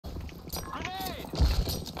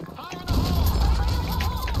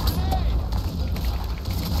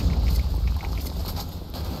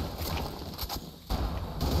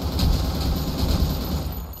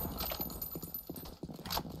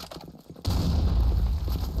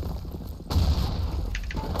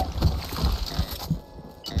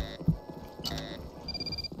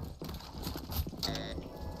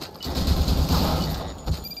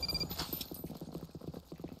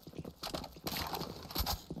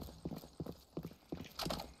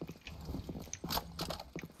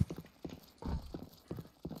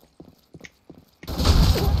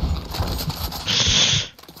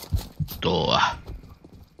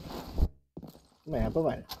Main apa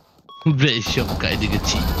man? BLACKSHOT kat dia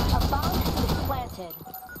kecil.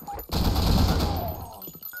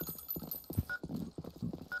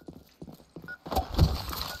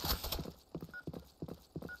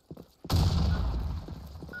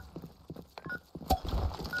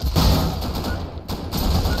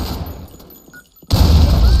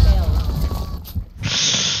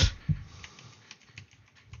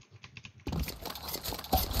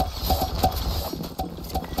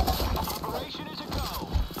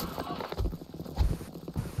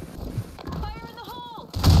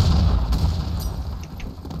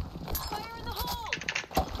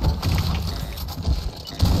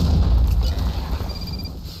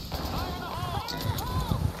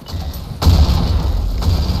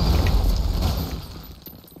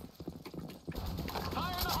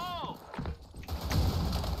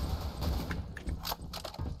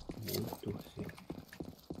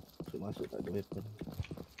 Masuk tak ada weapon.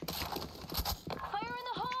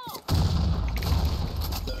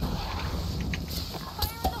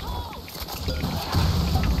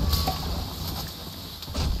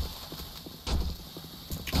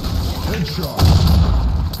 Headshot.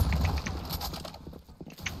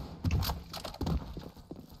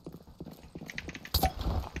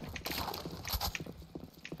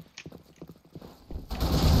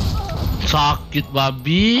 Sakit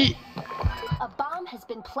babi. Has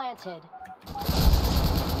been planted.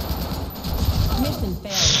 Mission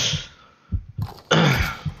failed.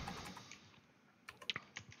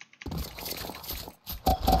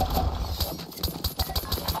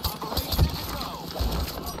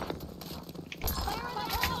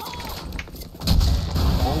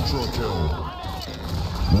 Ultra kill.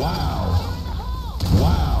 Wow.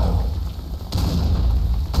 Wow.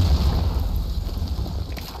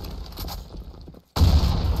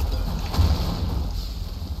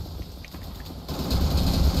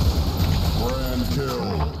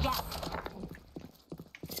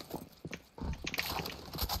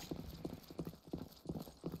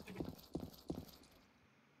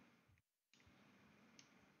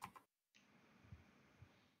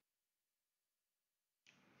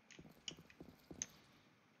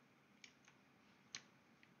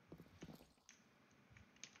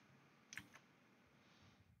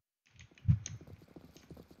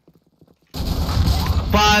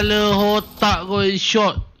 Kepala otak kau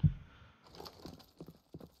shot.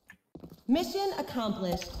 Mission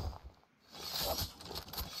accomplished.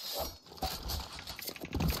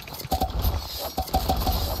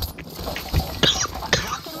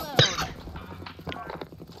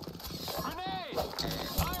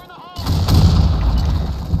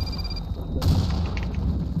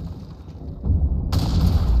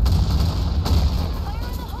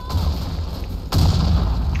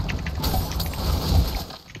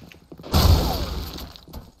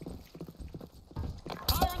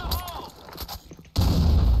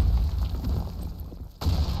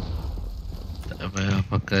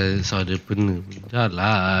 Pakai solder penuh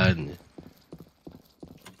jalan.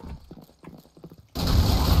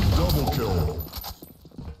 Double kill.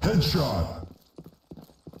 Headshot.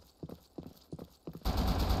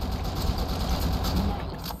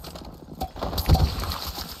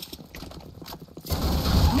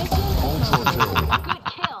 Ultra kill.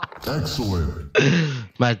 Excellent.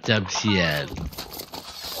 Macam sial.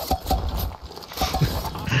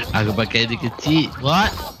 Aku pakai dia kecil.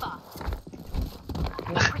 What?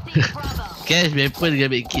 Cash weapon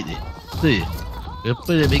dengan medkit je. Betul je?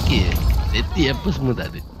 Weapon dan medkit je. Static apa semua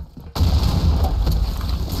tak ada.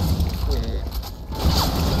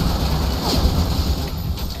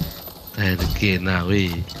 Saya regen lah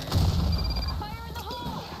weh.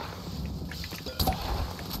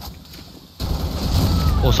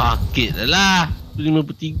 Oh sakit dah lah.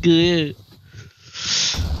 53 je.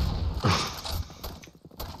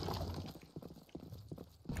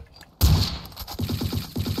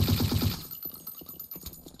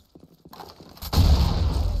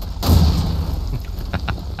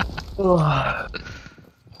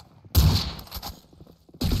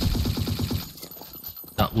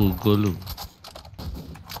 Tak gol lu.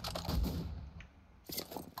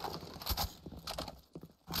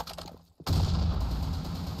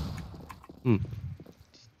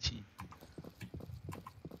 Cici.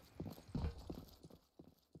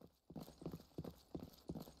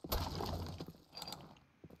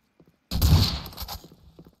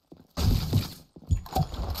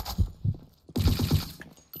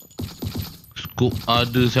 Scope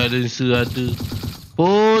ada, silencer ada.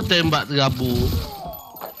 Oh, tembak terabur.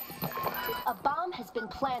 A bomb has been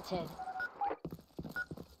planted.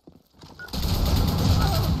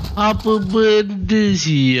 Apa benda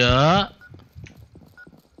siap?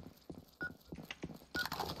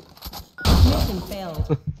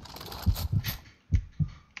 failed.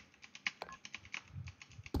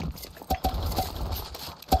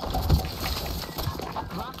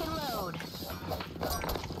 Lock and load.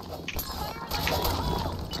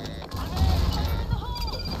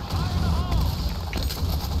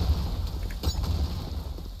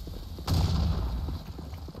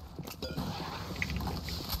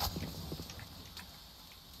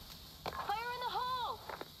 Fire in the hole.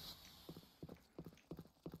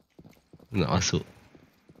 Nak masuk.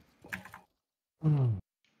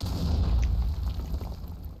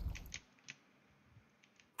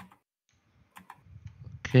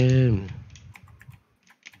 Okay.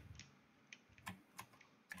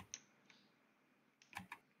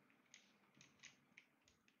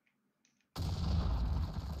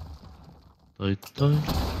 Toy.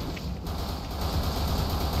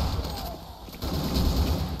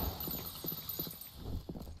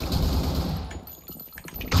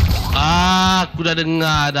 Aku dah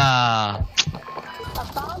dengar dah. A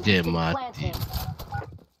bomb has Dia been mati. planted.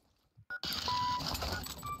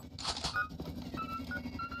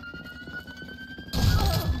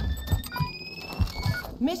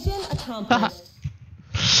 Mission accomplished.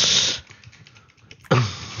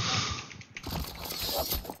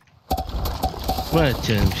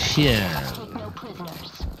 Macam sial. Take no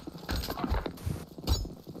prisoners.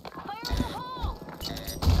 Fire in the hole.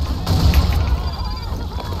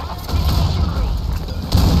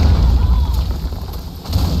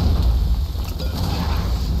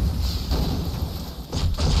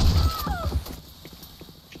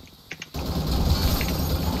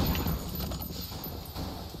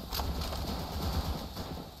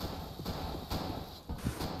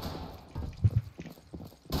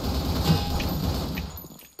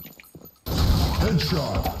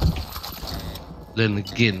 Headshot. Learn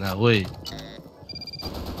again lah, woi.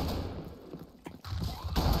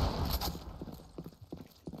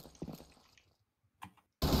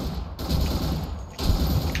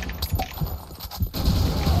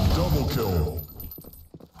 Double kill.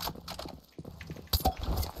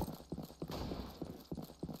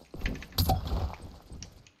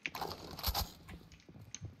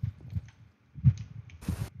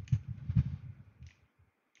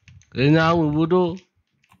 Kena nyawa bodoh.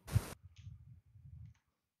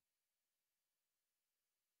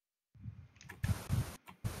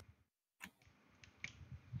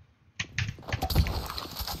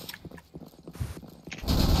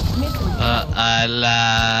 Mission failed.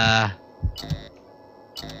 Alah.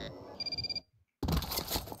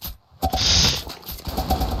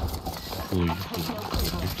 Ui,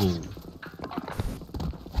 bodoh.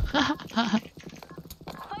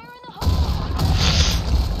 Fire in the hole.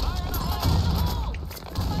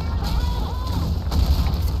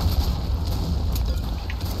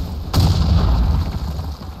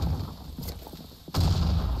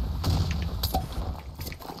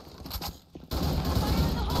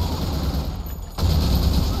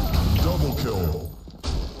 Double kill.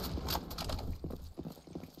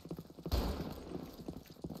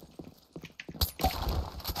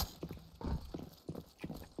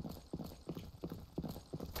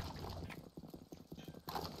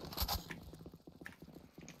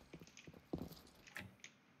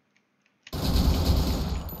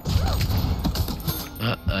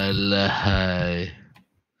 Alahai.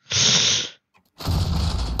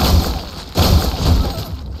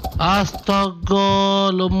 Astaga,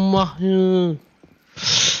 lemahnya.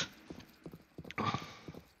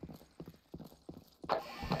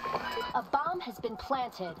 A bomb has been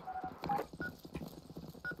planted.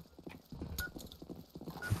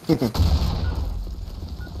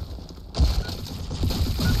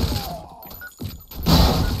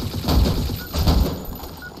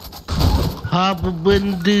 Apa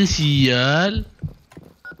benda sial?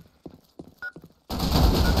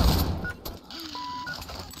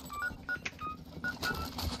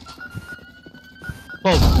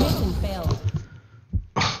 Oh, Mission failed.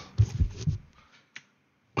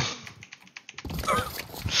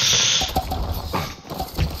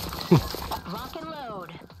 Lock and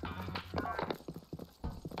load.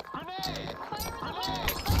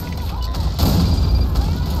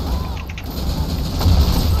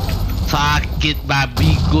 sakit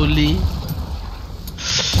babi goli.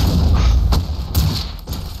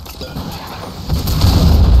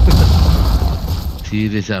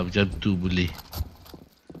 Serius lah macam tu boleh.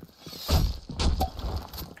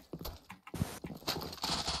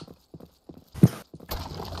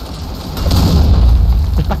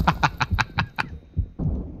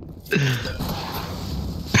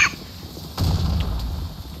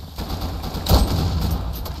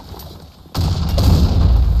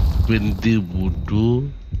 Benda bodoh.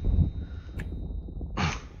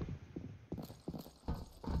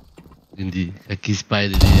 Ini kaki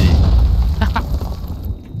spider ni.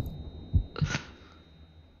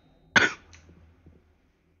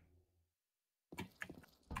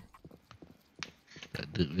 Tak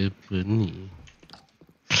ada weapon ni.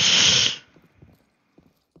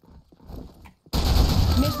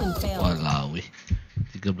 Mission failed. Walau weh.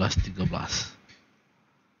 13.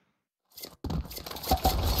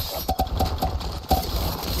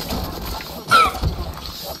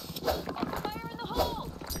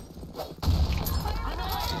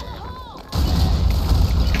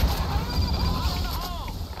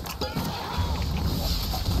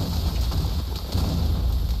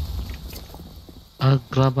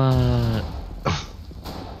 Akrabat.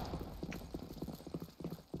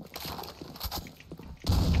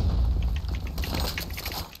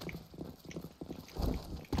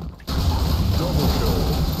 Double kill.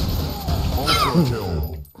 Ultra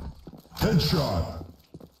kill. Headshot.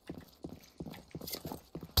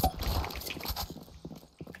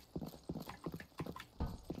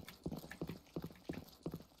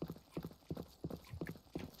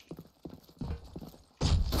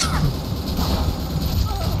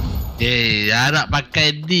 Harap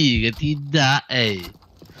pakai D ke tidak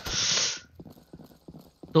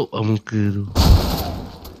tok muka tu.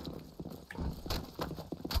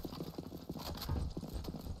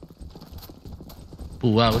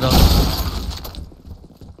 Wow dah.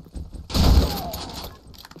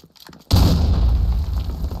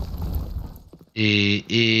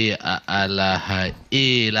 AHHAAHA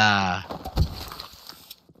lah.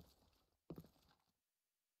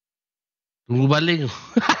 Tunggu balik tu.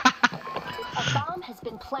 A bomb has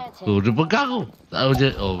been planted. Oh, dia pegang tu. Tahu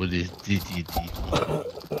je. Oh, boleh.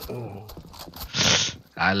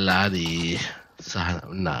 Kalah ni. Sah nak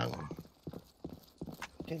menang.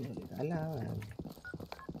 Macam mana dia kalah kan?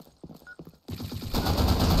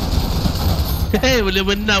 Hei, boleh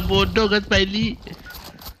menang bodoh kan Smiley.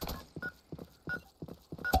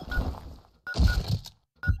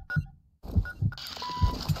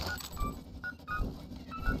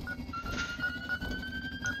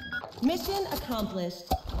 Mission accomplished.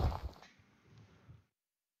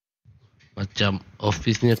 Macam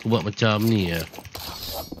office ni aku buat macam ni ya.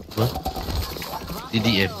 Apa?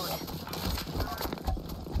 TDM.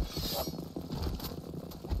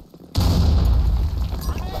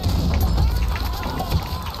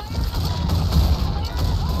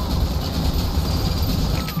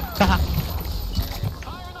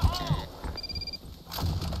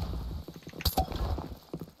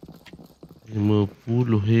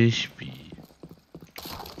 HP.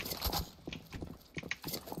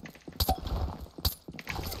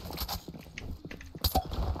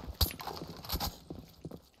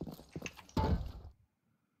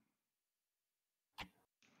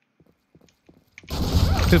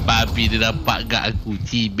 Babi dia nampak kat aku.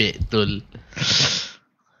 Cibek tol.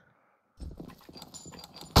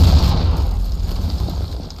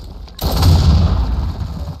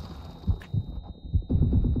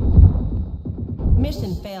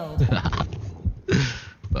 Mission failed.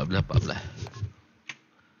 14.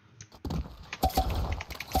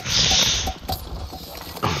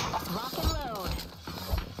 Rock and load.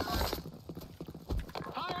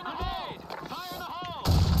 Fire in the hole! Fire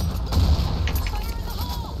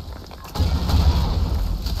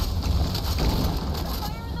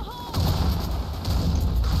in the hole!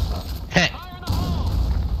 Heh.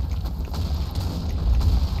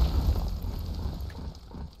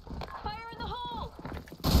 Fire in the hole.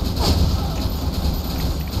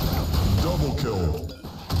 Double kill.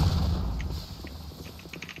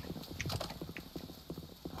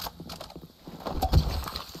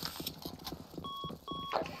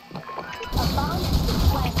 A bomb has been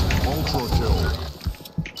planted. Ultra kill.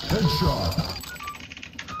 Headshot.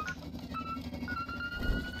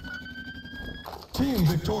 Team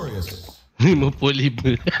victorious.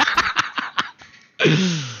 55.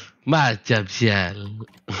 Macam sial.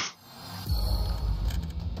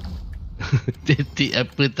 Titik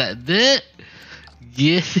apa tak ada.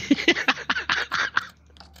 Yes.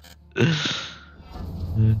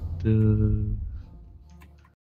 Aduh.